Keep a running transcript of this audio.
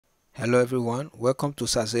Hello everyone, welcome to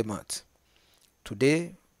Saze Math.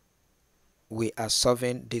 Today we are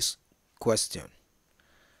solving this question.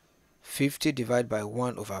 50 divided by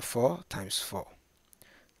 1 over 4 times 4.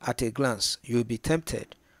 At a glance, you will be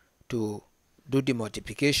tempted to do the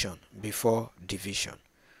multiplication before division.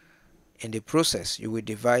 In the process, you will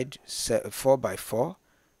divide 4 by 4,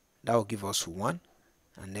 that will give us 1,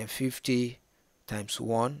 and then 50 times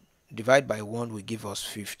 1 divided by 1 will give us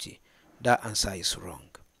 50. That answer is wrong.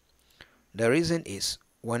 The reason is,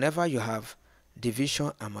 whenever you have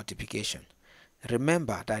division and multiplication,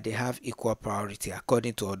 remember that they have equal priority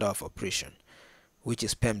according to order of operation, which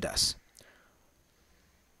is PEMDAS.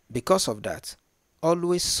 Because of that,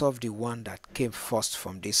 always solve the one that came first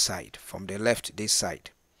from this side, from the left this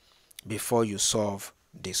side, before you solve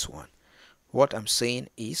this one. What I'm saying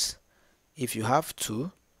is, if you have 2,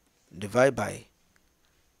 divide by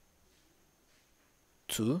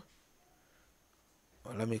 2,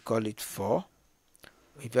 or let me call it 4.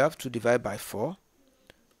 If you have to divide by 4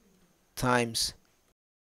 times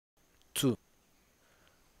 2,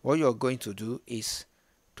 what you're going to do is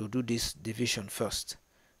to do this division first.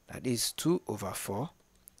 That is 2 over 4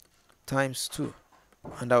 times 2,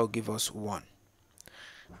 and that will give us 1.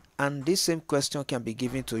 And this same question can be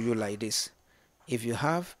given to you like this. If you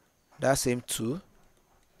have that same 2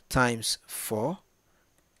 times 4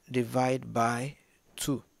 divide by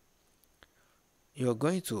 2, you're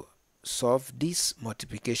going to solve this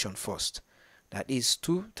multiplication first. That is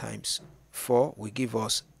 2 times 4 will give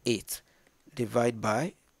us 8. Divide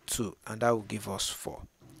by 2, and that will give us 4.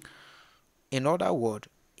 In other words,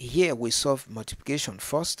 here we solve multiplication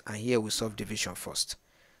first, and here we solve division first.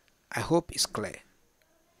 I hope it's clear.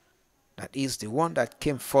 That is, the one that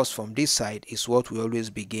came first from this side is what we always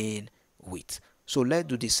begin with. So let's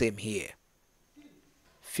do the same here.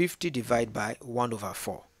 50 divided by 1 over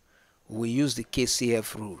 4. We use the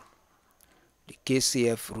KCF rule. The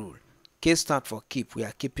KCF rule. K stands for keep. We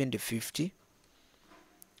are keeping the 50.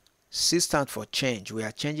 C stands for change. We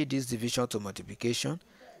are changing this division to multiplication.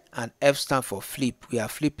 And F stands for flip. We are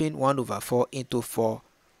flipping 1 over 4 into 4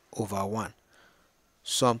 over 1.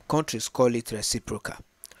 Some countries call it reciprocal.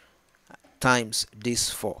 Times this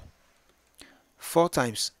 4. 4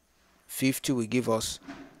 times 50 will give us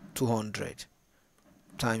 200.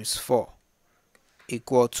 Times 4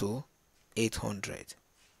 equal to 800.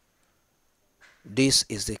 This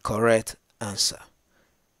is the correct answer.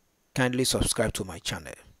 Kindly subscribe to my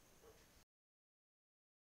channel.